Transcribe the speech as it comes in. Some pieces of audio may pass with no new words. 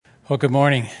Well, good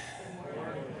morning.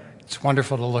 It's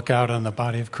wonderful to look out on the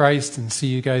body of Christ and see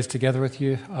you guys together with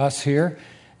us here.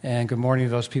 And good morning to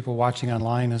those people watching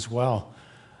online as well.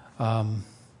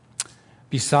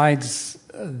 Besides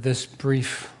this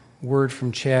brief word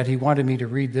from Chad, he wanted me to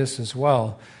read this as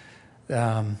well,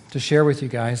 to share with you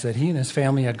guys that he and his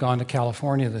family had gone to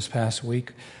California this past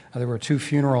week. There were 2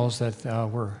 funerals that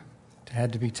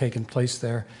had to be taken place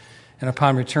there. And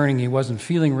upon returning, he wasn't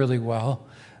feeling really well,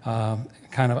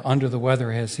 kind of under the weather,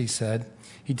 as he said.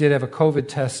 He did have a COVID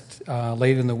test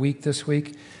late in the week this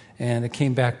week, and it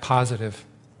came back positive.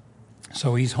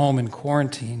 So he's home in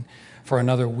quarantine for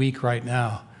another week right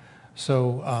now.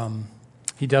 So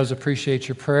he does appreciate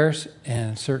your prayers,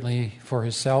 and certainly for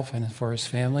himself and for his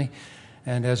family.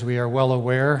 And as we are well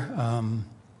aware,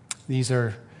 these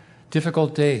are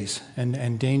difficult days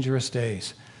and dangerous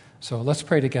days. So let's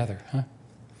pray together. Huh?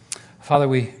 Father,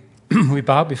 we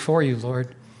bow before you,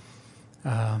 Lord.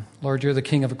 Lord, you're the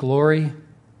King of glory.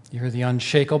 You're the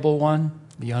unshakable one,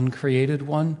 the uncreated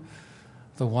one,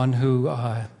 the one who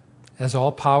has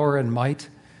all power and might,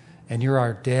 and you're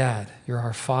our dad, you're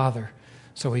our father.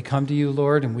 So we come to you,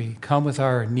 Lord, and we come with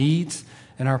our needs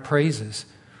and our praises.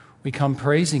 We come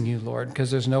praising you, Lord, because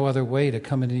there's no other way to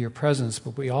come into your presence,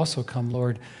 but we also come,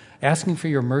 Lord, asking for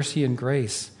your mercy and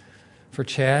grace for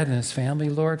Chad and his family,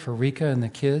 Lord, for Rika and the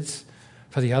kids,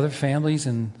 for the other families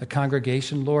in the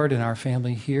congregation, Lord, and our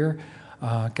family here,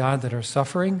 God, that are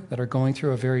suffering, that are going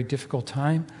through a very difficult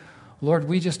time. Lord,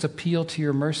 we just appeal to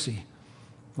your mercy.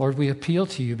 Lord, we appeal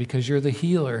to you because you're the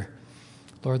healer.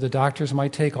 Lord, the doctors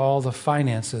might take all the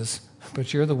finances,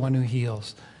 but you're the one who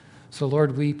heals. So,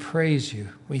 Lord, we praise you.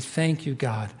 We thank you,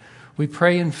 God. We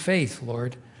pray in faith,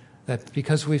 Lord, that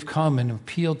because we've come and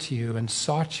appealed to you and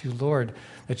sought you, Lord,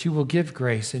 that you will give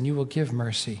grace and you will give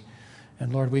mercy.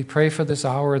 And Lord, we pray for this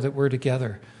hour that we're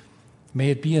together.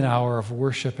 May it be an hour of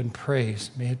worship and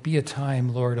praise. May it be a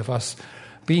time, Lord, of us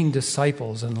being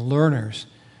disciples and learners.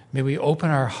 May we open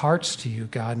our hearts to you,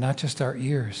 God, not just our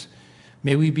ears.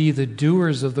 May we be the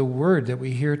doers of the word that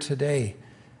we hear today.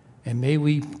 And may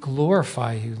we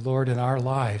glorify you, Lord, in our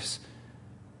lives.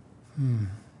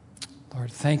 Lord,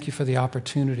 thank you for the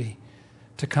opportunity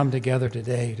to come together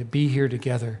today, to be here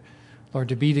together. Lord,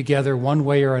 to be together one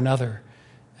way or another.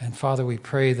 And Father, we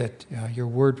pray that your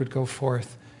word would go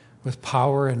forth with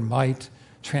power and might,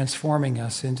 transforming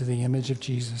us into the image of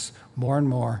Jesus more and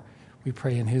more. We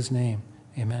pray in his name.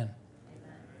 Amen.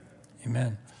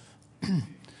 Amen.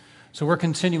 So we're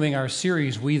continuing our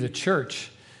series, We the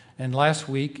Church. And last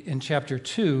week in chapter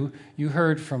 2, you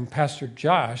heard from Pastor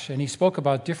Josh, and he spoke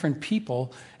about different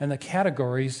people and the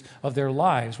categories of their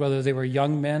lives, whether they were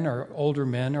young men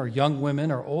or young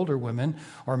women or older women,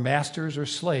 or masters or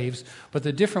slaves, but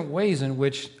the different ways in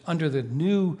which, under the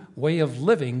new way of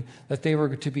living, that they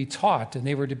were to be taught, and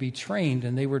they were to be trained,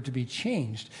 and they were to be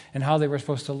changed, and how they were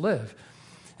supposed to live.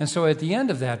 And so at the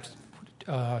end of that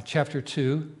chapter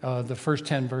 2, the first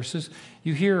 10 verses,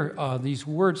 you hear these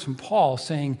words from Paul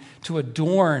saying to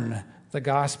adorn the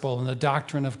gospel and the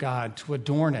doctrine of God, to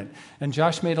adorn it. And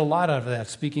Josh made a lot out of that,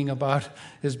 speaking about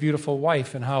his beautiful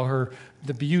wife and how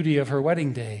the beauty of her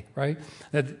wedding day, right?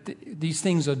 That these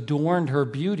things adorned her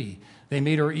beauty. They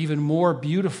made her even more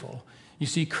beautiful. You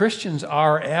see, Christians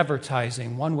are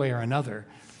advertising one way or another.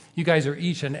 You guys are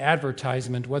each an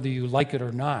advertisement, whether you like it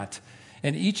or not.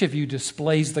 And each of you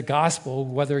displays the gospel,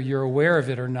 whether you're aware of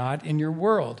it or not, in your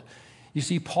world. You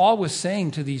see, Paul was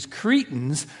saying to these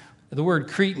Cretans, the word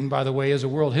Cretan, by the way, as a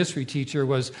world history teacher,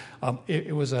 was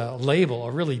it was a label,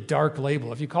 a really dark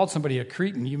label. If you called somebody a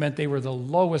Cretan, you meant they were the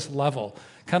lowest level,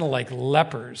 kind of like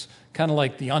lepers, kind of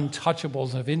like the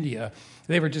untouchables of India.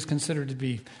 They were just considered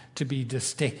to be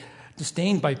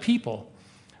disdained by people.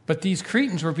 But these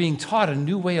Cretans were being taught a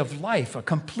new way of life, a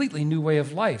completely new way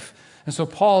of life. And so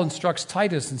Paul instructs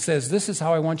Titus and says, this is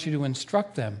how I want you to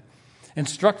instruct them.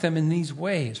 Instruct them in these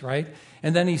ways, right?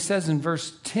 And then he says in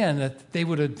verse 10 that they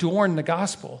would adorn the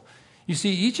gospel. You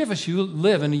see, each of us, you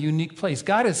live in a unique place.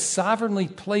 God has sovereignly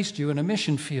placed you in a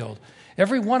mission field.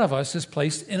 Every one of us is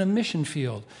placed in a mission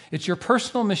field. It's your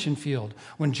personal mission field.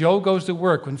 When Joe goes to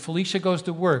work, when Felicia goes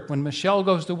to work, when Michelle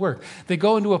goes to work, they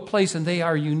go into a place and they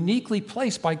are uniquely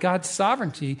placed by God's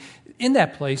sovereignty in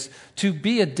that place to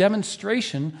be a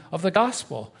demonstration of the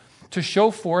gospel, to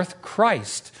show forth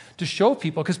Christ, to show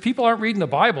people, because people aren't reading the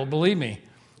Bible, believe me.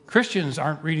 Christians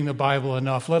aren't reading the Bible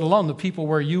enough, let alone the people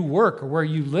where you work or where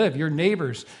you live, your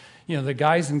neighbors, the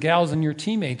guys and gals and your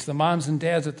teammates, the moms and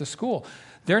dads at the school.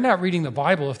 They're not reading the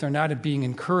Bible if they're not being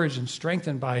encouraged and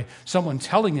strengthened by someone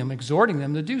telling them, exhorting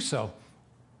them to do so.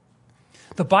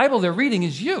 The Bible they're reading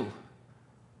is you.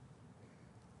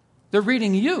 They're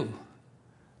reading you.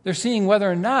 They're seeing whether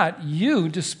or not you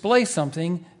display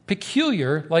something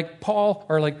peculiar, like Paul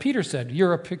or like Peter said.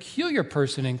 You're a peculiar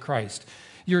person in Christ.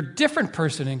 You're a different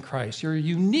person in Christ. You're a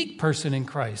unique person in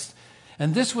Christ.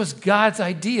 And this was God's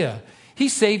idea. He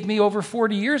saved me over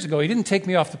 40 years ago. He didn't take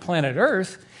me off the planet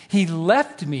Earth. He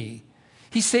left me.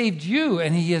 He saved you,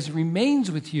 and he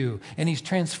remains with you, and he's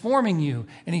transforming you,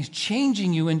 and he's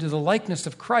changing you into the likeness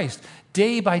of Christ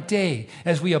day by day.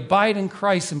 As we abide in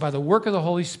Christ and by the work of the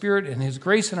Holy Spirit and his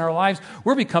grace in our lives,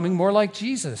 we're becoming more like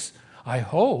Jesus. I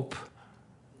hope.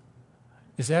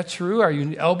 Is that true? Are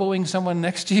you elbowing someone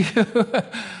next to you?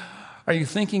 Are you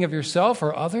thinking of yourself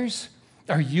or others?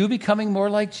 Are you becoming more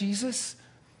like Jesus?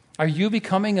 Are you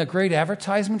becoming a great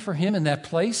advertisement for him in that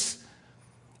place?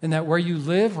 In that where you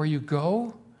live, where you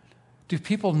go? Do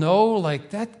people know, like,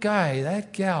 that guy,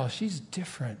 that gal, she's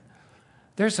different.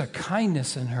 There's a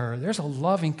kindness in her. There's a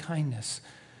loving kindness.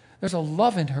 There's a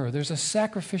love in her. There's a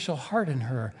sacrificial heart in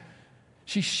her.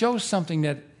 She shows something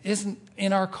that isn't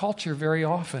in our culture very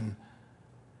often.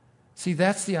 See,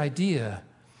 that's the idea.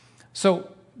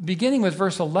 So, beginning with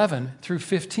verse 11 through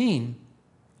 15,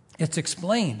 it's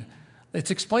explained. It's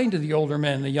explained to the older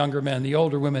men, the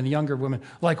older women, the younger women,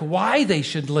 like why they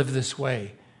should live this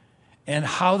way and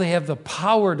how they have the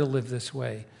power to live this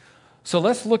way. So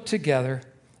let's look together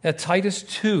at Titus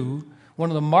 2, one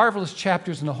of the marvelous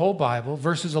chapters in the whole Bible,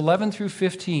 verses 11 through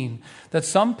 15, that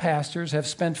some pastors have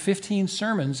spent 15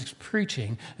 sermons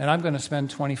preaching, and I'm going to spend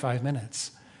 25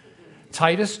 minutes.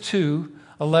 Titus 2,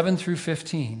 11 through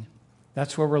 15.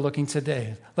 That's where we're looking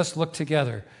today. Let's look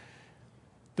together.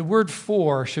 The word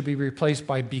for should be replaced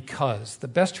by because. The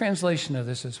best translation of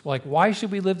this is like, why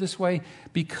should we live this way?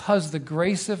 Because the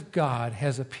grace of God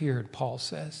has appeared, Paul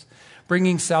says,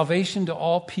 bringing salvation to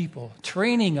all people,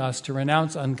 training us to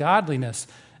renounce ungodliness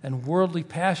and worldly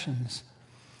passions,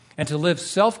 and to live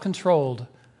self-controlled,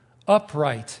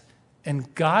 upright,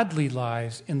 and godly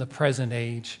lives in the present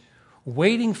age,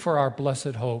 waiting for our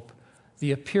blessed hope,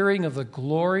 the appearing of the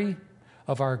glory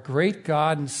of our great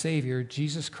God and Savior,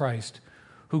 Jesus Christ,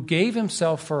 who gave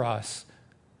himself for us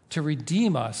to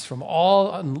redeem us from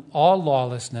all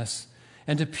lawlessness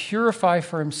and to purify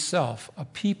for himself a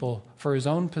people for his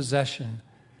own possession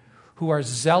who are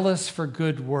zealous for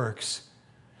good works.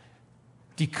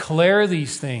 Declare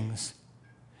these things,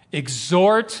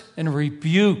 exhort and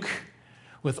rebuke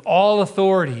with all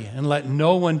authority, and let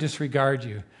no one disregard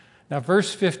you. Now,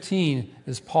 verse 15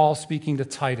 is Paul speaking to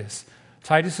Titus.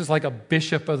 Titus is like a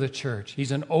bishop of the church.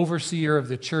 He's an overseer of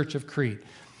the church of Crete.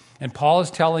 And Paul is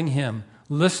telling him,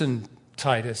 listen,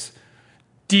 Titus,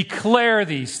 declare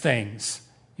these things.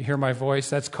 You hear my voice?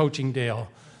 That's Coaching Dale.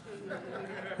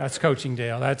 That's Coaching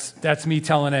Dale. That's me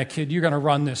telling that kid, you're going to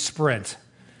run this sprint.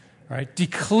 Right?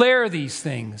 Declare these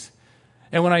things.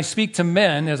 And when I speak to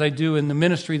men, as I do in the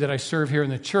ministry that I serve here in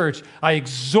the church, I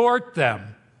exhort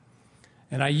them.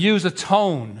 And I use a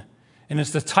tone. And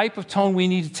it's the type of tone we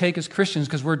need to take as Christians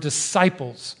because we're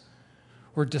disciples.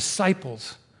 We're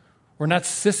disciples. We're not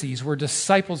sissies. We're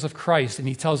disciples of Christ. And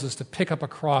he tells us to pick up a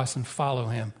cross and follow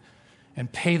him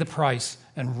and pay the price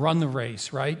and run the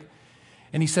race, right?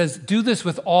 And he says, do this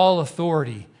with all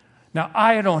authority. Now,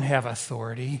 I don't have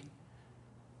authority.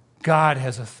 God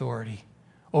has authority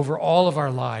over all of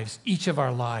our lives, each of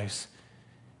our lives.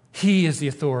 He is the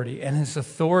authority, and his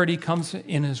authority comes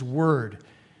in his word.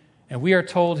 And we are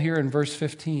told here in verse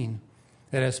 15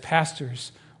 that as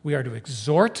pastors, we are to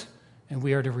exhort and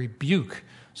we are to rebuke.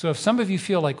 So if some of you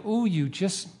feel like, ooh, you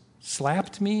just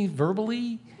slapped me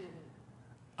verbally,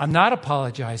 I'm not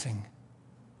apologizing.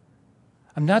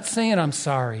 I'm not saying I'm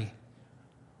sorry.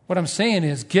 What I'm saying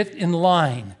is get in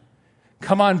line.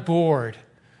 Come on board.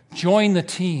 Join the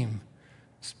team.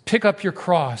 Pick up your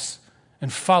cross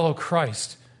and follow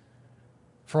Christ.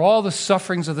 For all the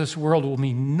sufferings of this world will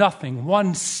mean nothing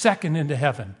 1 second into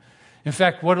heaven. In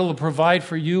fact, what it will provide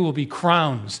for you will be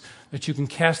crowns that you can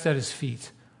cast at his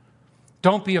feet.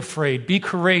 Don't be afraid. Be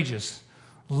courageous.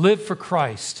 Live for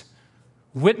Christ.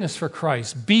 Witness for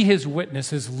Christ. Be his witness,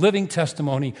 his living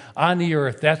testimony on the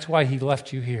earth. That's why he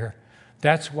left you here.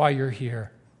 That's why you're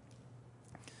here.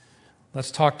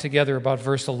 Let's talk together about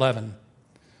verse 11.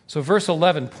 So verse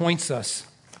 11 points us.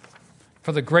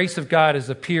 For the grace of God has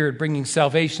appeared, bringing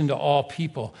salvation to all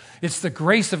people. It's the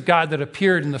grace of God that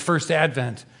appeared in the first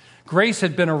advent. Grace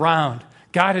had been around.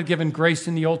 God had given grace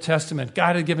in the Old Testament.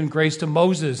 God had given grace to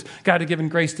Moses. God had given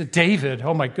grace to David.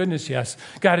 Oh my goodness, yes.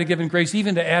 God had given grace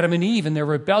even to Adam and Eve in their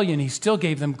rebellion. He still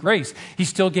gave them grace. He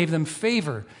still gave them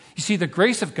favor. You see, the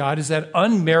grace of God is that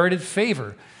unmerited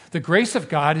favor. The grace of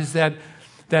God is that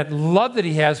love that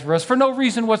he has for us for no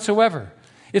reason whatsoever.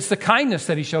 It's the kindness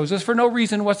that he shows us for no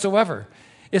reason whatsoever.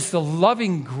 It's the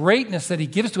loving greatness that he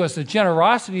gives to us, the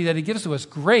generosity that he gives to us.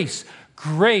 Grace,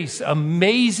 grace,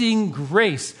 amazing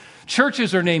grace.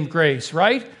 Churches are named Grace,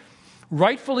 right?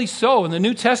 Rightfully so. In the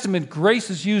New Testament, grace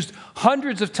is used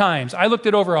hundreds of times. I looked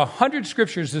at over 100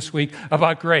 scriptures this week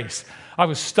about grace. I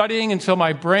was studying until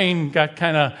my brain got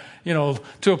kind of,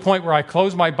 to a point where I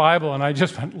closed my Bible and I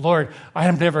just went, Lord, I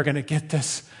am never going to get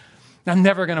this. I'm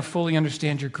never going to fully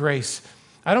understand your grace.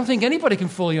 I don't think anybody can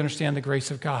fully understand the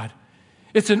grace of God.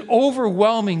 It's an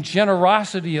overwhelming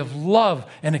generosity of love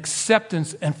and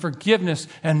acceptance and forgiveness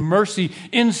and mercy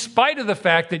in spite of the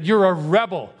fact that you're a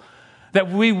rebel, that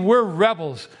we were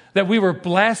rebels, that we were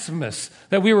blasphemous,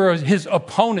 that we were his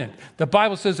opponent. The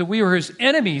Bible says that we were his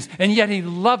enemies, and yet he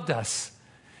loved us.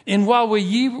 And while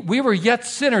we were yet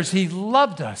sinners, he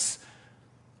loved us.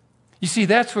 You see,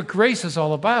 that's what grace is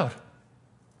all about.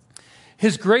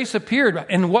 His grace appeared.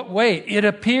 In what way? It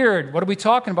appeared. What are we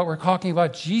talking about? We're talking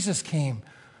about Jesus came.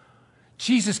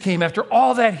 Jesus came after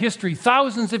all that history,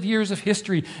 thousands of years of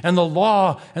history, and the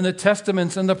law, and the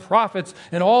testaments, and the prophets,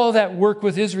 and all that work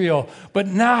with Israel. But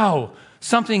now,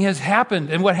 something has happened.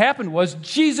 And what happened was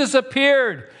Jesus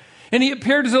appeared. And he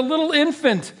appeared as a little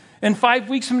infant. And 5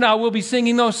 weeks from now, we'll be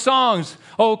singing those songs.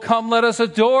 Oh, come, let us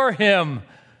adore him.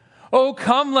 Oh,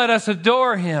 come, let us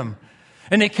adore him.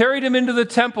 And they carried him into the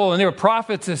temple, and there were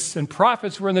prophetess and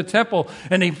prophets were in the temple,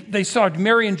 and they saw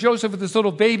Mary and Joseph with this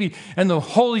little baby, and the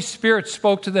Holy Spirit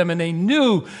spoke to them, and they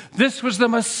knew this was the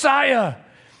Messiah.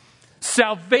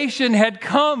 Salvation had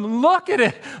come. Look at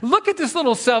it. Look at this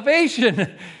little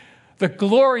salvation. The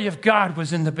glory of God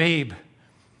was in the babe.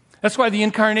 That's why the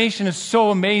incarnation is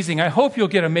so amazing. I hope you'll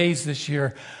get amazed this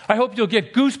year. I hope you'll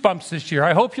get goosebumps this year.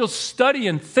 I hope you'll study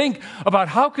and think about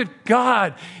how could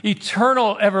God,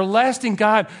 eternal, everlasting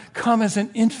God, come as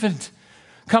an infant,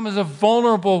 come as a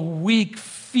vulnerable, weak,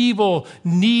 feeble,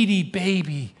 needy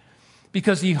baby,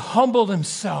 because he humbled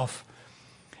himself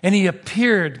and he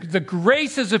appeared. The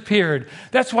grace has appeared.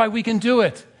 That's why we can do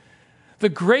it. The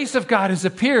grace of God has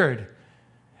appeared.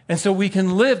 And so we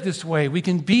can live this way. We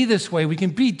can be this way. We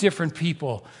can be different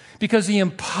people because he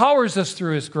empowers us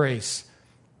through his grace.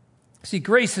 See,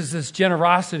 grace is this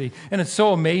generosity, and it's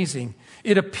so amazing.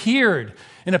 It appeared,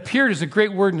 and appeared is a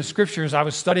great word in the scriptures. I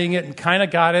was studying it and kind of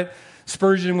got it.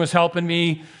 Spurgeon was helping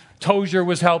me. Tozer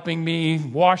was helping me.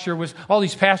 Washer was, all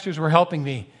these pastors were helping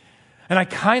me. And I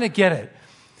kind of get it.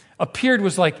 Appeared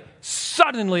was like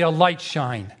suddenly a light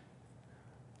shine.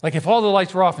 Like if all the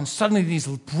lights were off and suddenly these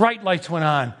bright lights went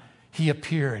on, he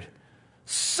appeared.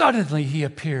 Suddenly he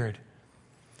appeared.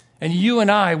 And you and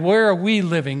I, where are we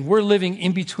living? We're living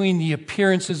in between the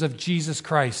appearances of Jesus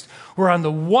Christ. We're on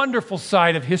the wonderful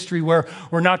side of history where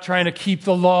we're not trying to keep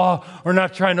the law. We're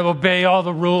not trying to obey all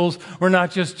the rules. We're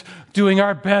not just doing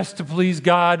our best to please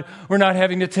God. We're not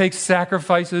having to take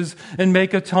sacrifices and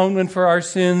make atonement for our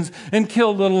sins and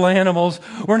kill little animals.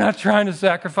 We're not trying to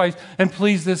sacrifice and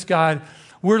please this God.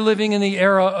 We're living in the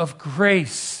era of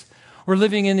grace. We're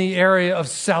living in the area of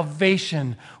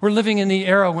salvation. We're living in the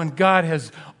era when God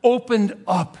has opened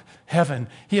up heaven.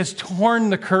 He has torn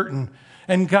the curtain,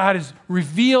 and God has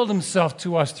revealed himself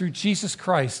to us through Jesus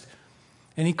Christ,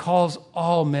 and he calls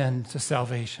all men to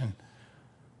salvation.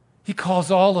 He calls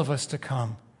all of us to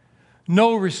come.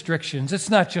 No restrictions. It's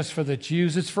not just for the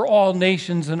Jews. It's for all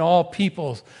nations and all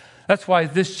peoples. That's why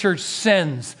this church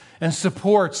sends and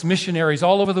supports missionaries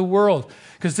all over the world,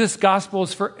 because this gospel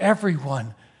is for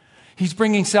everyone. He's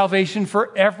bringing salvation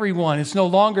for everyone. It's no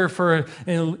longer for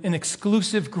an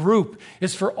exclusive group.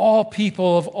 It's for all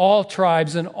people of all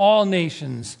tribes and all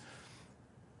nations.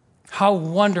 How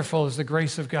wonderful is the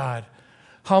grace of God.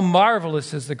 How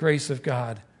marvelous is the grace of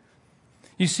God.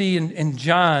 You see, in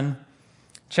John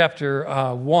chapter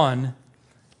 1,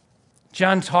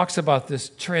 John talks about this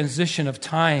transition of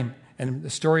time and the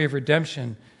story of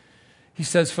redemption. He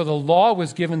says, for the law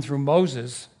was given through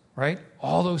Moses, right?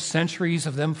 All those centuries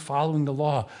of them following the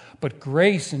law. But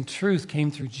grace and truth came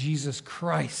through Jesus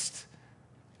Christ.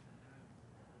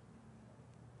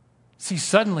 See,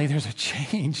 suddenly there's a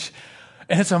change.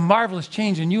 And it's a marvelous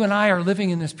change. And you and I are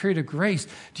living in this period of grace.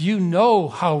 Do you know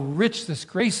how rich this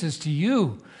grace is to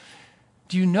you?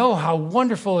 Do you know how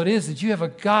wonderful it is that you have a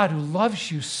God who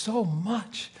loves you so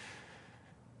much?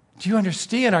 Do you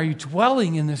understand? Are you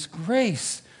dwelling in this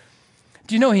grace?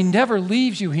 Do you know he never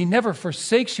leaves you? He never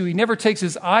forsakes you. He never takes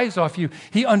his eyes off you.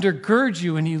 He undergirds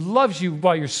you and he loves you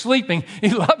while you're sleeping. He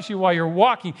loves you while you're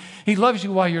walking. He loves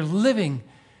you while you're living.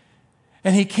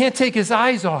 And he can't take his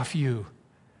eyes off you.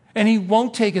 And he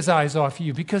won't take his eyes off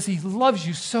you because he loves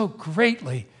you so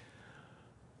greatly.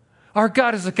 Our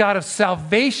God is a God of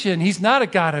salvation. He's not a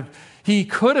God of, he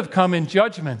could have come in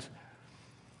judgment.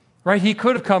 Right? He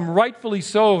could have come rightfully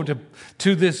so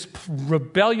to this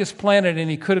rebellious planet, and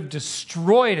he could have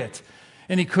destroyed it,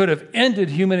 and he could have ended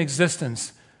human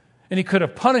existence, and he could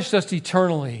have punished us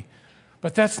eternally.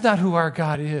 But that's not who our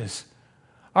God is.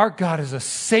 Our God is a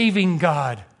saving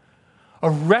God, a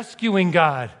rescuing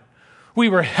God. We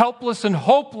were helpless and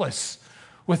hopeless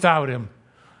without him.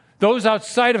 Those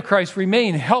outside of Christ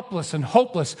remain helpless and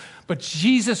hopeless, but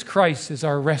Jesus Christ is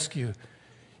our rescue.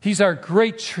 He's our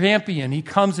great champion. He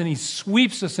comes and he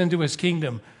sweeps us into his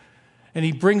kingdom, and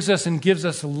he brings us and gives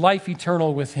us life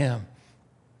eternal with him.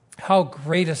 How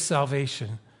great is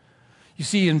salvation! You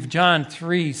see in John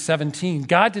 3:17,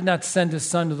 God did not send his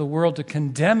Son to the world to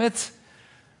condemn it.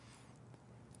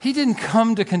 He didn't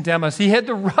come to condemn us. He had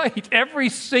the right, every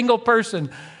single person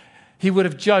he would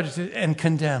have judged and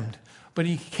condemned. But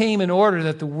he came in order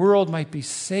that the world might be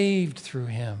saved through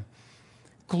him.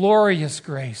 Glorious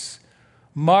grace,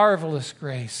 marvelous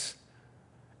grace,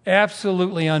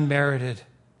 absolutely unmerited.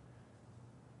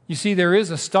 You see, there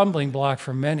is a stumbling block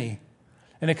for many,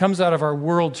 and it comes out of our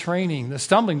world training. The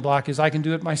stumbling block is I can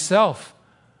do it myself.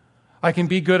 I can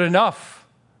be good enough.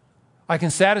 I can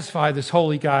satisfy this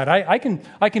holy God. I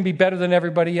can be better than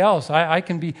everybody else. I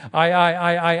can be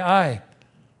I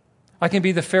can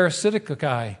be the Pharisaical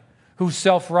guy whose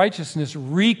self-righteousness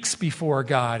reeks before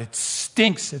God. It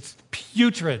stinks. It's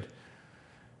putrid.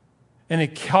 And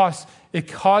it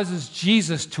causes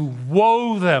Jesus to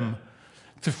woe them,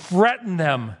 to threaten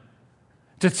them,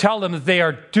 to tell them that they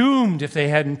are doomed if they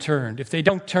hadn't turned. If they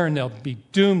don't turn, they'll be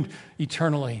doomed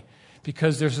eternally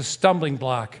because there's a stumbling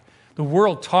block. The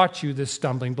world taught you this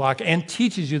stumbling block and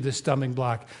teaches you this stumbling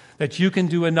block, that you can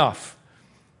do enough,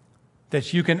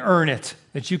 that you can earn it,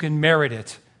 that you can merit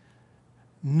it.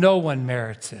 No one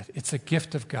merits it. It's a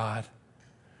gift of God.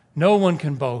 No one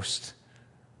can boast.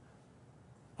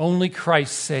 Only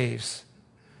Christ saves,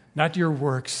 not your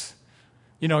works.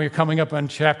 You know, you're coming up on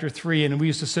chapter 3, and we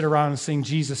used to sit around and sing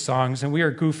Jesus songs, and we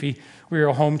were goofy. We were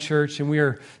a home church, and we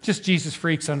were just Jesus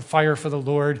freaks on fire for the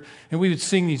Lord. And we would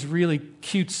sing these really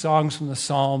cute songs from the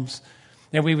Psalms.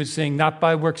 And we would sing, not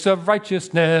by works of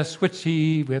righteousness, which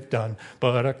he hath done,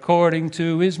 but according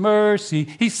to his mercy,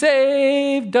 he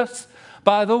saved us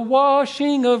by the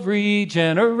washing of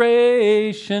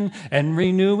regeneration and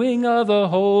renewing of the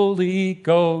Holy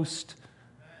Ghost.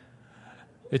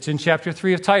 It's in chapter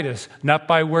 3 of Titus. Not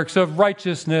by works of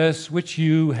righteousness, which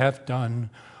you have done,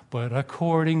 but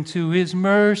according to his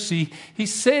mercy, he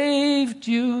saved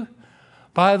you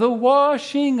by the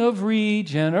washing of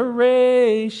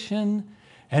regeneration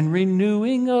and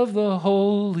renewing of the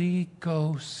Holy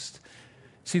Ghost.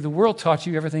 See, the world taught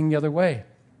you everything the other way.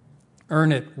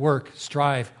 Earn it, work,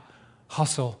 strive,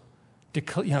 hustle, do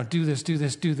this, do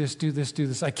this, do this, do this, do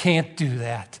this. I can't do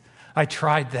that. I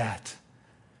tried that.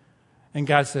 And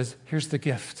God says, here's the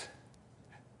gift.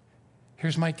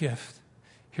 Here's my gift.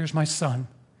 Here's my Son.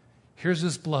 Here's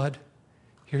his blood.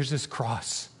 Here's his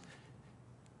cross.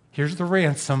 Here's the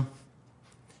ransom.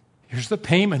 Here's the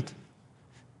payment.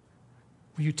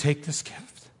 Will you take this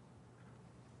gift?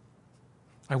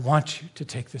 I want you to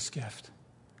take this gift.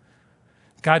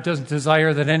 God doesn't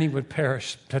desire that any would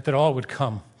perish, but that all would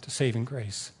come to saving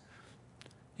grace.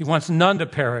 He wants none to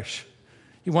perish.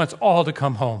 He wants all to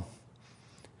come home.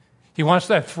 He wants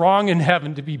that throng in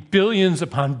heaven to be billions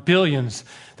upon billions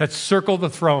that circle the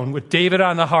throne with David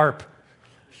on the harp.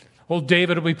 Old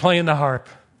David will be playing the harp.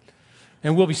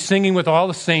 And we'll be singing with all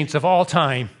the saints of all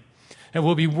time. And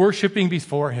we'll be worshiping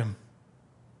before him.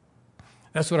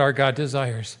 That's what our God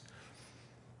desires.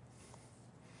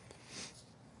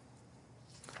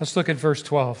 Let's look at verse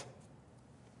 12.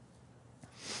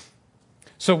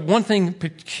 So one thing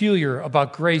peculiar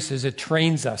about grace is it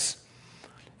trains us.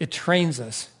 It trains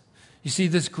us. You see,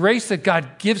 this grace that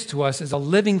God gives to us is a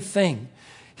living thing.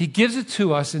 He gives it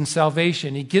to us in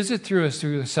salvation. He gives it through us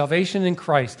through salvation in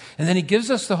Christ. And then he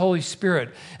gives us the Holy Spirit.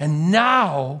 And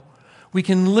now we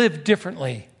can live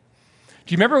differently.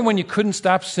 Do you remember when you couldn't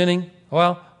stop sinning?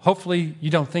 Well, hopefully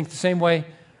you don't think the same way.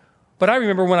 But I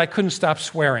remember when I couldn't stop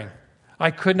swearing.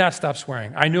 I could not stop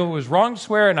swearing. I knew it was wrong to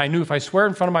swear, and I knew if I swear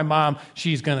in front of my mom,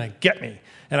 she's going to get me.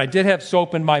 And I did have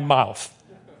soap in my mouth.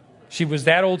 She was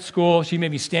that old school. She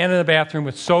made me stand in the bathroom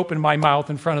with soap in my mouth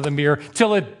in front of the mirror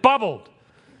till it bubbled.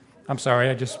 I'm sorry,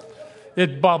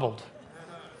 it bubbled.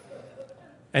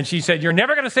 And she said, "You're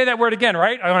never going to say that word again,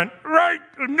 right?" I went, "Right,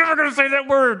 I'm never going to say that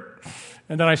word."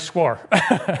 And then I swore.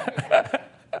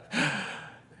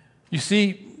 You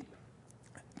see,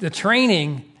 the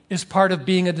training is part of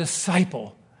being a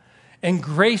disciple. And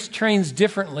grace trains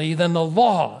differently than the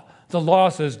law. The law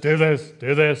says, do this,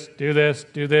 do this, do this,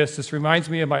 do this. This reminds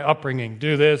me of my upbringing.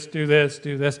 Do this, do this,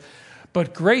 do this.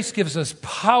 But grace gives us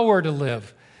power to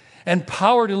live, and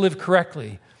power to live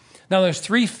correctly. Now, there's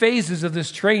 3 phases of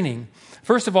this training.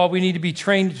 First of all, we need to be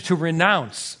trained to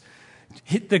renounce.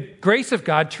 The grace of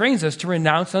God trains us to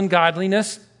renounce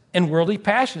ungodliness and worldly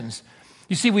passions.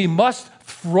 You see, we must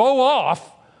throw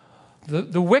off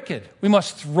the wicked. We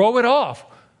must throw it off.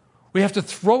 We have to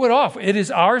throw it off. It is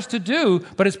ours to do,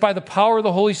 but it's by the power of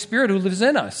the Holy Spirit who lives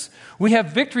in us. We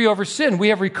have victory over sin. We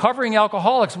have recovering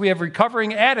alcoholics. We have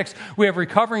recovering addicts. We have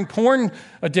recovering porn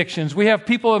addictions. We have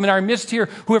people in our midst here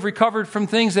who have recovered from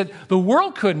things that the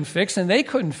world couldn't fix and they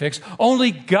couldn't fix.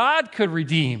 Only God could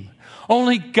redeem.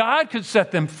 Only God could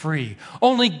set them free.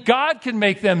 Only God can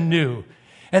make them new.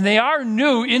 And they are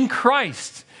new in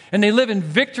Christ. And they live in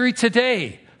victory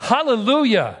today.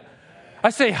 Hallelujah. I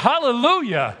say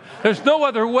hallelujah. There's no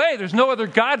other way. There's no other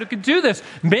God who can do this.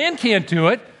 Man can't do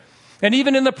it. And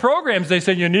even in the programs, they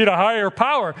say you need a higher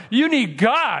power. You need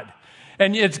God.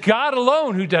 And it's God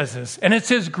alone who does this. And it's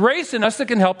His grace in us that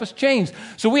can help us change.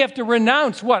 So we have to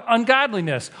renounce what?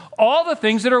 Ungodliness. All the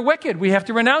things that are wicked, we have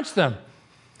to renounce them.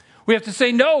 We have to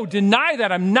say, no, deny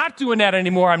that. I'm not doing that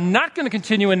anymore. I'm not going to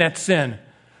continue in that sin.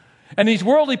 And these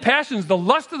worldly passions, the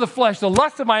lust of the flesh, the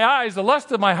lust of my eyes, the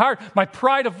lust of my heart, my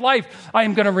pride of life, I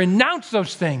am going to renounce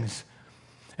those things.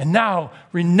 And now,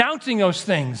 renouncing those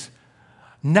things,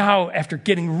 now after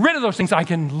getting rid of those things, I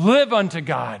can live unto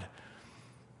God.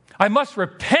 I must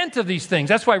repent of these things.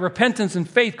 That's why repentance and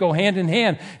faith go hand in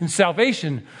hand in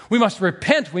salvation. We must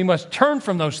repent. We must turn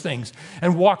from those things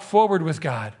and walk forward with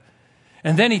God.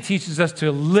 And then He teaches us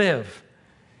to live.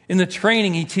 In the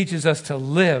training, He teaches us to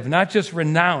live, not just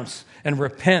renounce and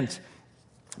repent,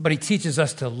 but He teaches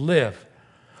us to live.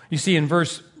 You see, in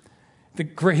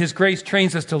His grace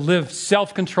trains us to live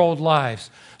self-controlled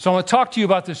lives. So I want to talk to you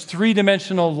about this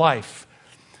 3-dimensional life.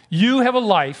 You have a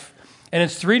life, and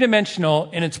it's 3-dimensional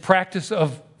in its practice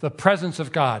of the presence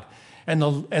of God and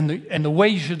the way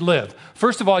you should live.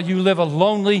 First of all, you live a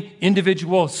lonely,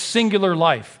 individual, singular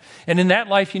life. And in that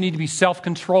life, you need to be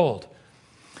self-controlled.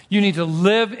 You need to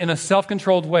live in a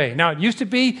self-controlled way. Now, it used to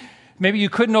be maybe you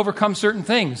couldn't overcome certain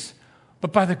things.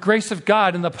 But by the grace of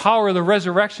God and the power of the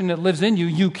resurrection that lives in you,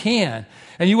 you can.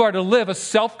 And you are to live a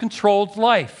self-controlled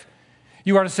life.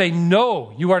 You are to say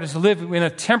no. You are to live in a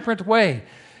temperate way.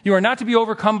 You are not to be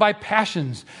overcome by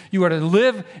passions. You are to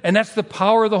live, and that's the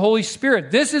power of the Holy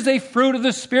Spirit. This is a fruit of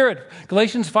the Spirit.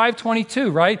 Galatians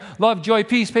 5:22, right? Love, joy,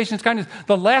 peace, patience, kindness.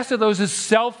 The last of those is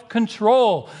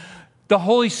self-control. The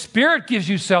Holy Spirit gives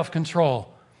you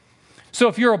self-control. So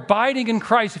if you're abiding in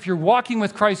Christ, if you're walking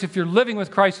with Christ, if you're living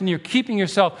with Christ, and you're keeping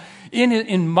yourself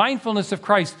in mindfulness of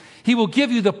Christ, He will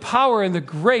give you the power and the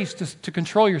grace to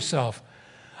control yourself.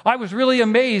 I was really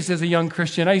amazed as a young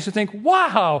Christian. I used to think,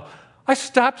 wow, I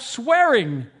stopped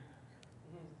swearing.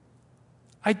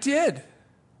 I did.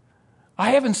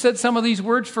 I haven't said some of these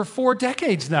words for 4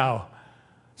 decades now.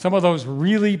 Some of those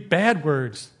really bad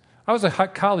words. I was a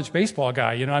college baseball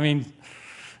guy,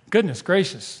 goodness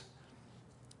gracious.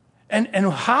 And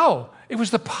how? It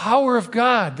was the power of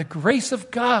God, the grace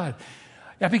of God.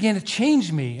 That began to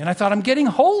change me. And I thought, I'm getting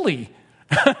holy.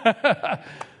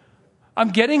 I'm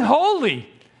getting holy.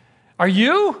 Are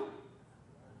you?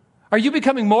 Are you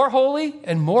becoming more holy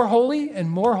and more holy and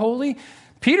more holy?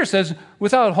 Peter says,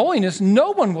 without holiness,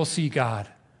 no one will see God.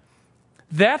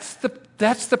 That's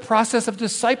the process of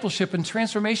discipleship and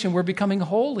transformation. We're becoming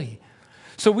holy.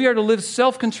 So we are to live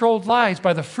self-controlled lives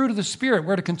by the fruit of the Spirit.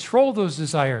 We're to control those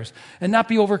desires and not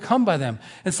be overcome by them.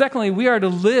 And secondly, we are to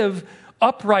live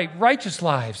upright, righteous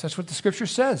lives. That's what the Scripture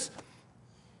says.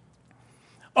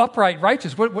 Upright,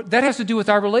 righteous. That has to do with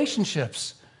our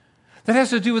relationships. That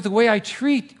has to do with the way I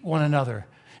treat one another.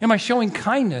 Am I showing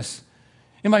kindness?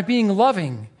 Am I being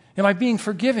loving? Am I being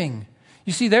forgiving?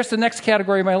 You see, there's the next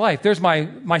category of my life. There's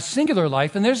my singular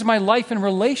life, and there's my life in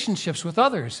relationships with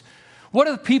others. What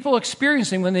are the people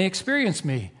experiencing when they experience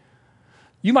me?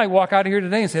 You might walk out of here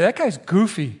today and say, that guy's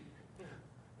goofy.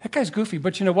 That guy's goofy,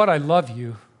 but you know what? I love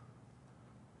you.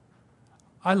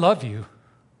 I love you.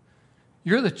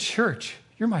 You're the church.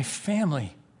 You're my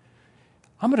family.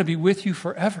 I'm going to be with you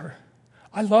forever.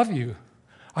 I love you.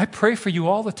 I pray for you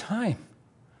all the time.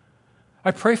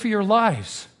 I pray for your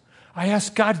lives. I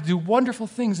ask God to do wonderful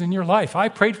things in your life. I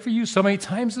prayed for you so many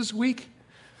times this week.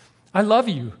 I love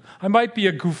you. I might be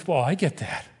a goofball. I get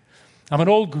that. I'm an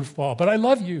old goofball, but I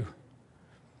love you.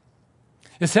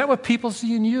 Is that what people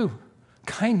see in you?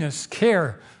 Kindness,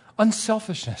 care,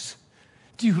 unselfishness.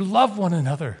 Do you love one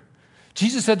another?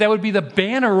 Jesus said that would be the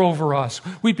banner over us.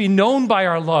 We'd be known by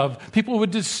our love. People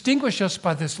would distinguish us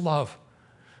by this love.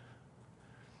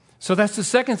 So that's the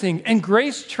second thing. And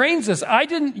grace trains us. I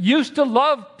didn't used to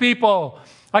love people.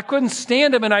 I couldn't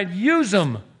stand them, and I'd use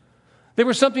them. They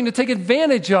were something to take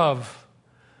advantage of.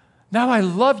 Now I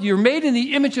love you. You're made in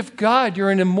the image of God. You're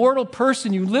an immortal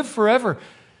person. You live forever.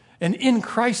 And in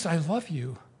Christ, I love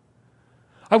you.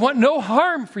 I want no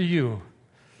harm for you.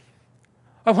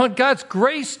 I want God's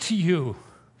grace to you.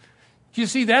 You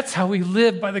see, that's how we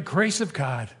live, by the grace of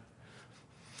God.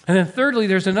 And then thirdly,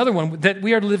 there's another one, that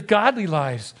we are to live godly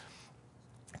lives.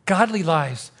 Godly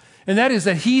lives. And that is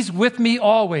that He's with me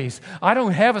always. I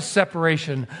don't have a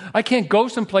separation. I can't go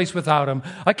someplace without Him.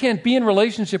 I can't be in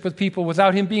relationship with people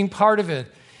without Him being part of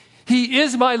it. He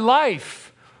is my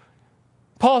life.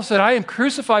 Paul said, I am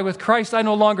crucified with Christ. I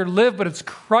no longer live, but it's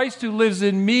Christ who lives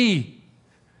in me.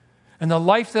 And the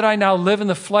life that I now live in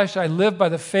the flesh, I live by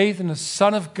the faith in the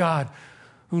Son of God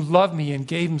who loved me and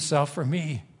gave Himself for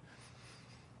me.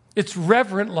 It's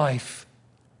reverent life.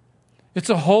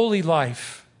 It's a holy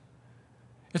life.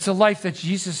 It's a life that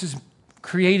Jesus is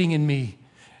creating in me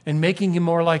and making Him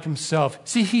more like Himself.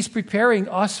 See, He's preparing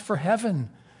us for heaven.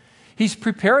 He's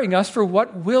preparing us for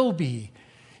what will be.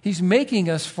 He's making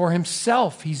us for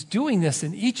Himself. He's doing this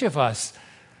in each of us.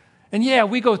 And yeah,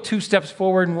 we go 2 steps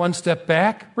forward and 1 step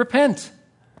back. Repent.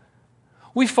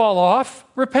 We fall off.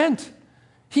 Repent.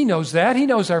 He knows that. He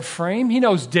knows our frame. He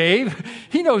knows Dave.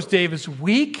 He knows Dave is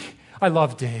weak. I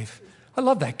love Dave. I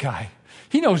love that guy.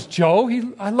 He knows Joe.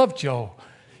 I love Joe.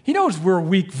 He knows we're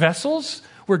weak vessels.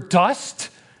 We're dust.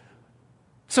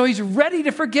 So He's ready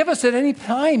to forgive us at any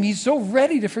time. He's so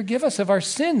ready to forgive us of our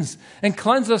sins and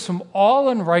cleanse us from all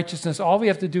unrighteousness. All we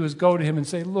have to do is go to Him and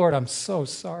say, Lord, I'm so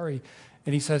sorry.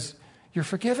 And He says, you're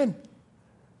forgiven.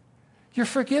 You're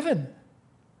forgiven.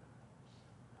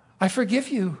 I forgive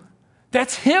you.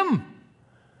 That's Him.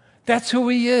 That's who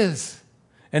He is.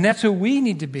 And that's who we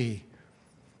need to be.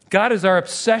 God is our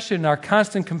obsession, our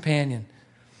constant companion.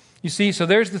 You see, so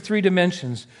there's the 3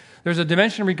 dimensions. There's a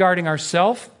dimension regarding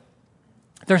ourself.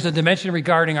 There's a dimension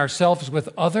regarding ourselves with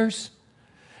others.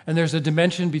 And there's a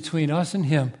dimension between us and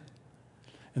Him.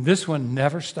 And this one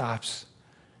never stops.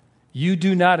 You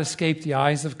do not escape the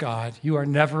eyes of God. You are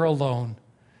never alone.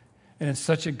 And it's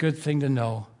such a good thing to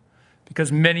know.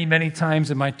 Because many, many times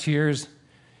in my tears,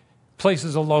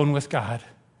 places alone with God.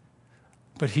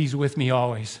 But He's with me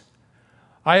always.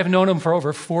 I have known Him for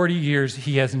over 40 years.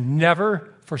 He has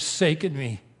never forsaken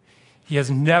me. He has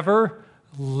never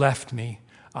left me.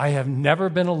 I have never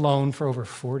been alone for over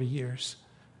 40 years.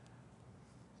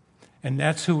 And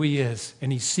that's who He is.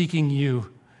 And He's seeking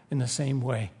you in the same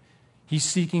way. He's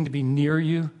seeking to be near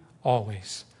you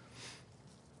always.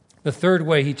 The third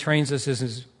way He trains us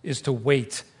is to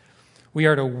wait. We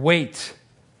are to wait.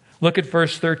 Look at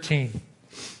verse 13.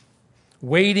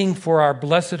 Waiting for our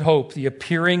blessed hope, the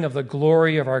appearing of the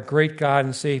glory of our great God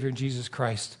and Savior, Jesus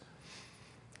Christ.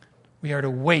 We are to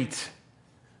wait.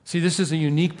 See, this is a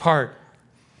unique part.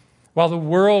 While the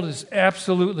world is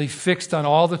absolutely fixed on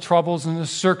all the troubles and the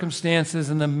circumstances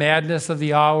and the madness of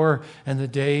the hour and the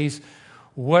days,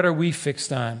 what are we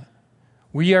fixed on?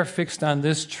 We are fixed on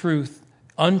this truth,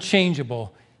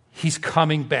 unchangeable. He's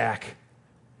coming back.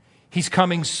 He's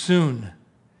coming soon.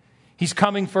 He's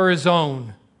coming for His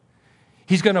own.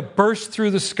 He's going to burst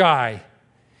through the sky.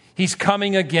 He's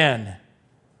coming again.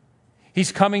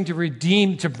 He's coming to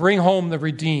redeem, to bring home the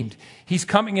redeemed. He's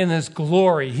coming in His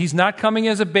glory. He's not coming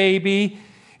as a baby.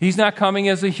 He's not coming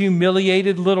as a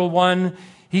humiliated little one.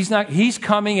 He's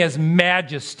coming as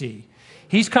majesty.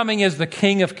 He's coming as the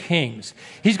King of Kings.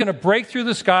 He's going to break through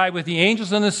the sky with the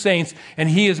angels and the saints, and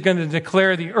He is going to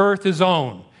declare the earth His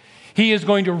own. He is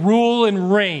going to rule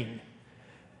and reign,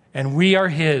 and we are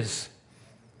His.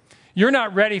 You're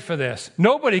not ready for this.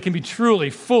 Nobody can be truly,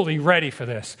 fully ready for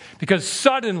this, because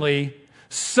suddenly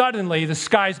the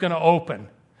sky's going to open,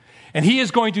 and He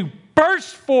is going to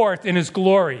burst forth in His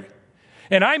glory.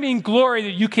 And I mean glory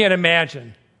that you can't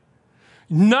imagine.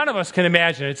 None of us can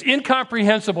imagine it. It's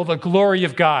incomprehensible, the glory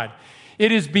of God.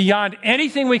 It is beyond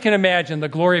anything we can imagine, the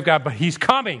glory of God, but He's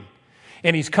coming,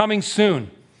 and He's coming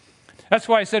soon. That's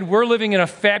why I said we're living in a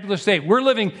fabulous state. We're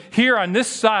living here on this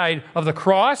side of the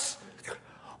cross,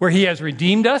 where He has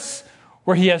redeemed us,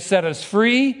 where He has set us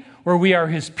free, where we are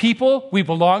His people, we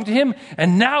belong to Him,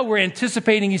 and now we're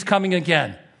anticipating He's coming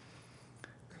again.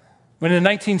 When in the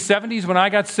 1970s, when I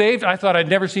got saved, I thought I'd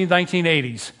never seen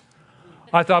 1980s.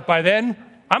 I thought by then,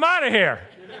 I'm out of here.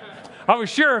 I was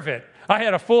sure of it. I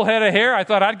had a full head of hair. I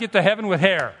thought I'd get to heaven with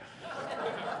hair.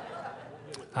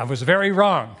 I was very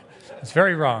wrong. It's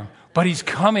very wrong. But He's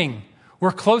coming.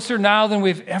 We're closer now than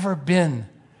we've ever been.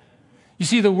 You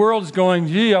see, the world is going,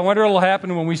 gee, I wonder what will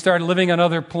happen when we start living on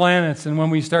other planets and when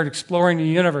we start exploring the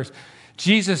universe.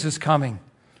 Jesus is coming.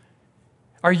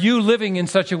 Are you living in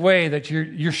such a way that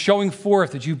you're showing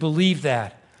forth that you believe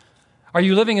that? Are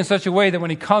you living in such a way that when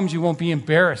he comes, you won't be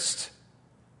embarrassed?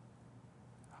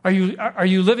 Are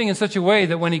you living in such a way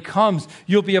that when he comes,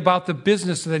 you'll be about the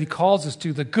business that he calls us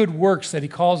to, the good works that he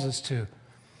calls us to?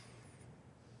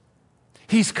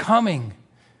 He's coming.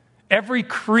 Every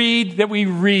creed that we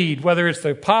read, whether it's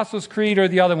the Apostles' Creed or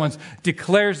the other ones,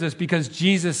 declares this because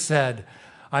Jesus said,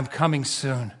 I'm coming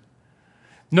soon.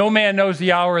 No man knows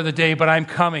the hour of the day, but I'm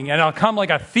coming. And I'll come like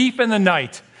a thief in the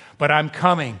night, but I'm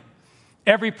coming.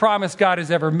 Every promise God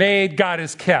has ever made, God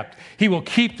has kept. He will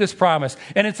keep this promise.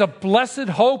 And it's a blessed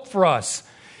hope for us.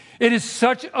 It is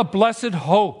such a blessed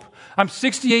hope. I'm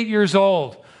 68 years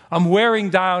old. I'm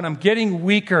wearing down. I'm getting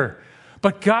weaker.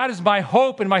 But God is my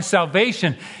hope and my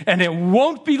salvation. And it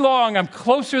won't be long. I'm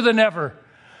closer than ever.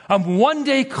 I'm one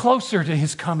day closer to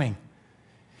his coming.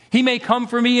 He may come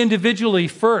for me individually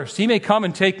first. He may come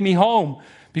and take me home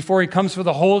before he comes for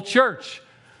the whole church.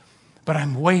 But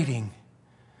I'm waiting.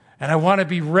 And I want to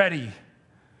be ready.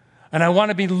 And I want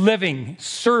to be living,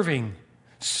 serving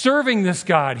this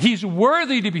God. He's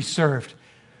worthy to be served.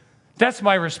 That's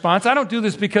my response. I don't do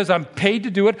this because I'm paid to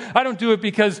do it. I don't do it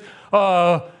because,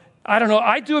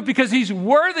 I do it because he's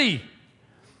worthy.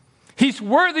 He's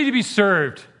worthy to be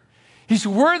served. He's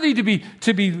worthy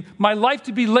to be my life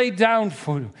to be laid down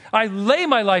for. I lay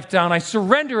my life down. I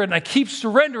surrender it, and I keep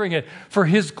surrendering it for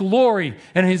his glory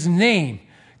and his name.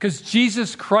 Because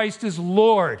Jesus Christ is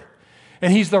Lord.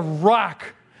 And he's the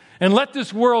rock. And let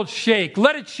this world shake.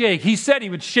 Let it shake. He said he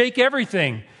would shake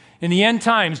everything in the end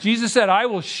times. Jesus said, I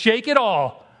will shake it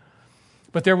all.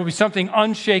 But there will be something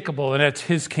unshakable, and that's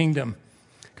his kingdom.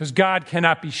 Because God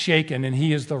cannot be shaken, and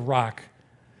he is the rock.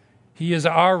 He is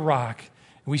our rock.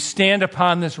 We stand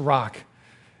upon this rock,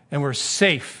 and we're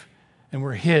safe, and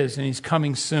we're his, and he's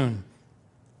coming soon.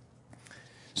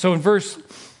 So in verse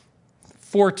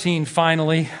 14,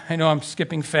 finally, I know I'm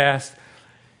skipping fast.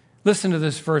 Listen to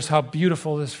this verse, how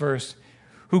beautiful this verse.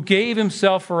 Who gave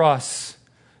himself for us,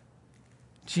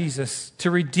 Jesus, to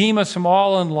redeem us from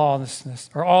all unlawlessness,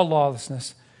 or all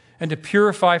lawlessness, and to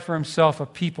purify for himself a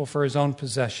people for his own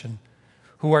possession,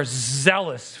 who are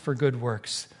zealous for good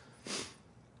works.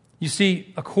 You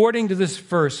see, according to this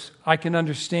verse, I can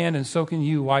understand, and so can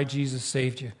you, why Jesus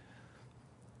saved you.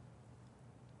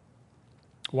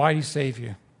 Why did he save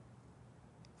you?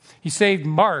 He saved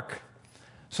Mark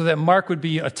so that Mark would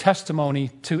be a testimony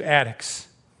to addicts.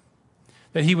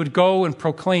 That he would go and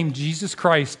proclaim Jesus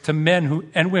Christ to men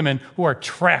and women who are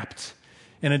trapped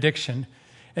in addiction.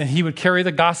 And he would carry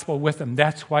the gospel with him.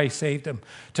 That's why he saved him.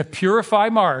 To purify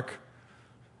Mark,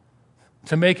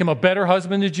 to make him a better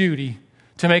husband to Judy,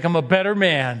 to make him a better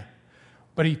man.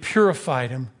 But he purified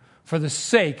him for the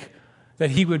sake that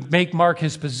he would make Mark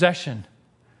his possession.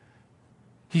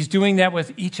 He's doing that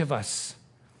with each of us.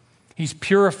 He's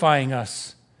purifying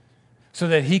us so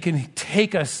that he can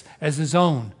take us as his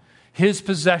own, his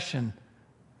possession.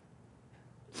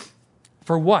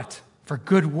 For what? For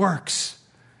good works.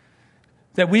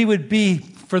 That we would be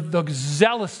for the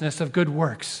zealousness of good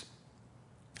works.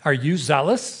 Are you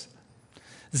zealous?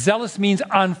 Zealous means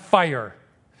on fire.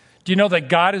 Do you know that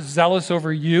God is zealous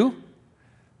over you?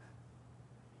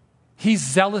 He's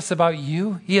zealous about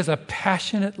you. He has a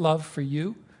passionate love for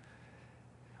you.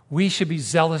 We should be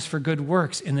zealous for good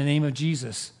works in the name of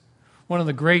Jesus. One of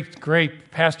the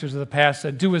great pastors of the past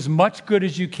said, do as much good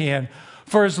as you can,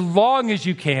 for as long as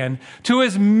you can, to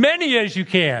as many as you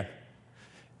can.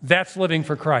 That's living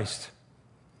for Christ.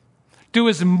 Do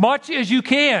as much as you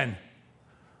can,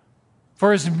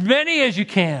 for as many as you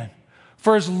can,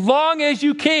 for as long as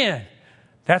you can.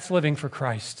 That's living for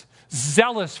Christ.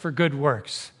 Zealous for good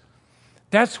works.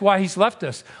 That's why he's left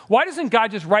us. Why doesn't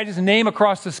God just write his name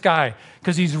across the sky?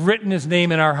 Because he's written his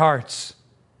name in our hearts.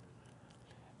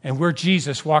 And we're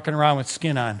Jesus walking around with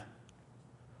skin on.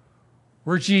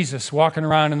 We're Jesus walking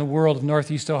around in the world of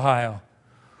Northeast Ohio.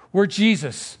 We're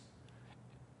Jesus.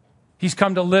 He's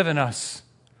come to live in us.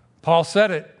 Paul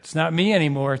said it. It's not me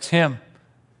anymore. It's him.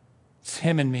 It's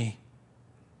him and me.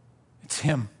 It's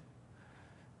him.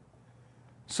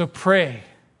 So pray.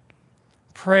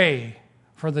 Pray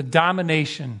for the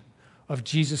domination of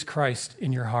Jesus Christ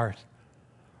in your heart.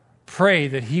 Pray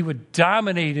that he would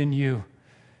dominate in you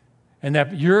and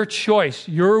that your choice,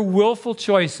 your willful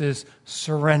choice is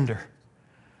surrender.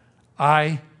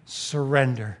 I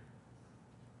surrender.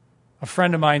 A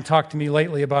friend of mine talked to me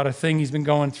lately about a thing he's been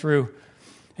going through,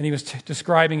 and he was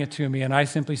describing it to me, and I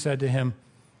simply said to him,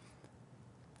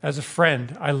 as a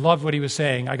friend, I loved what he was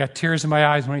saying. I got tears in my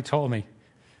eyes when he told me.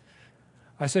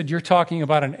 I said, you're talking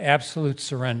about an absolute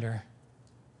surrender.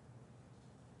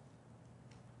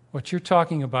 What you're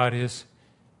talking about is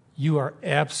you are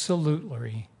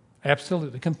absolutely,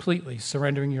 completely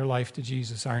surrendering your life to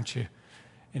Jesus, aren't you?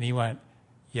 And he went,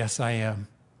 yes, I am.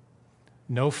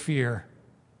 No fear,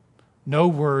 no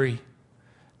worry,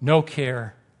 no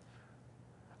care.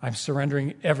 I'm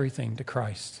surrendering everything to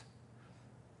Christ.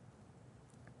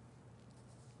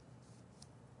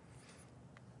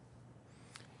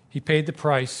 He paid the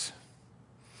price.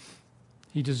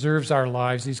 He deserves our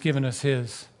lives. He's given us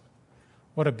his.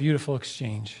 What a beautiful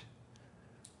exchange.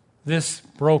 This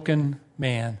broken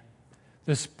man,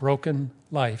 this broken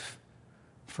life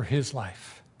for his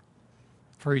life,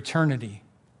 for eternity.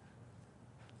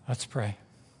 Let's pray.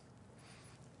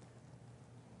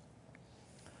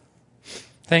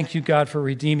 Thank you, God, for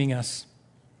redeeming us,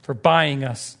 for buying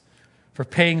us, for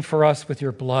paying for us with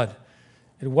your blood.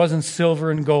 It wasn't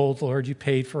silver and gold, Lord, you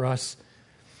paid for us.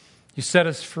 You set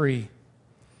us free.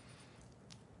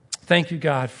 Thank you,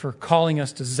 God, for calling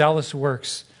us to zealous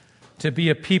works, to be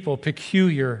a people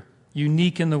peculiar,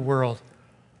 unique in the world,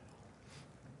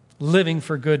 living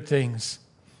for good things,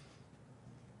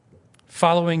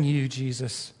 following you,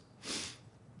 Jesus.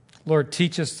 Lord,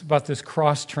 teach us about this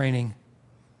cross training.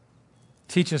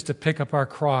 Teach us to pick up our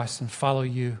cross and follow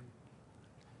you.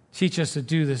 Teach us to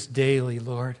do this daily,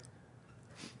 Lord,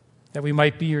 that we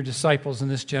might be your disciples in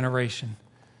this generation,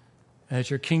 and that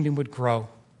your kingdom would grow,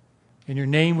 and your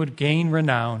name would gain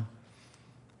renown.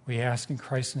 We ask in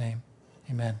Christ's name.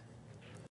 Amen.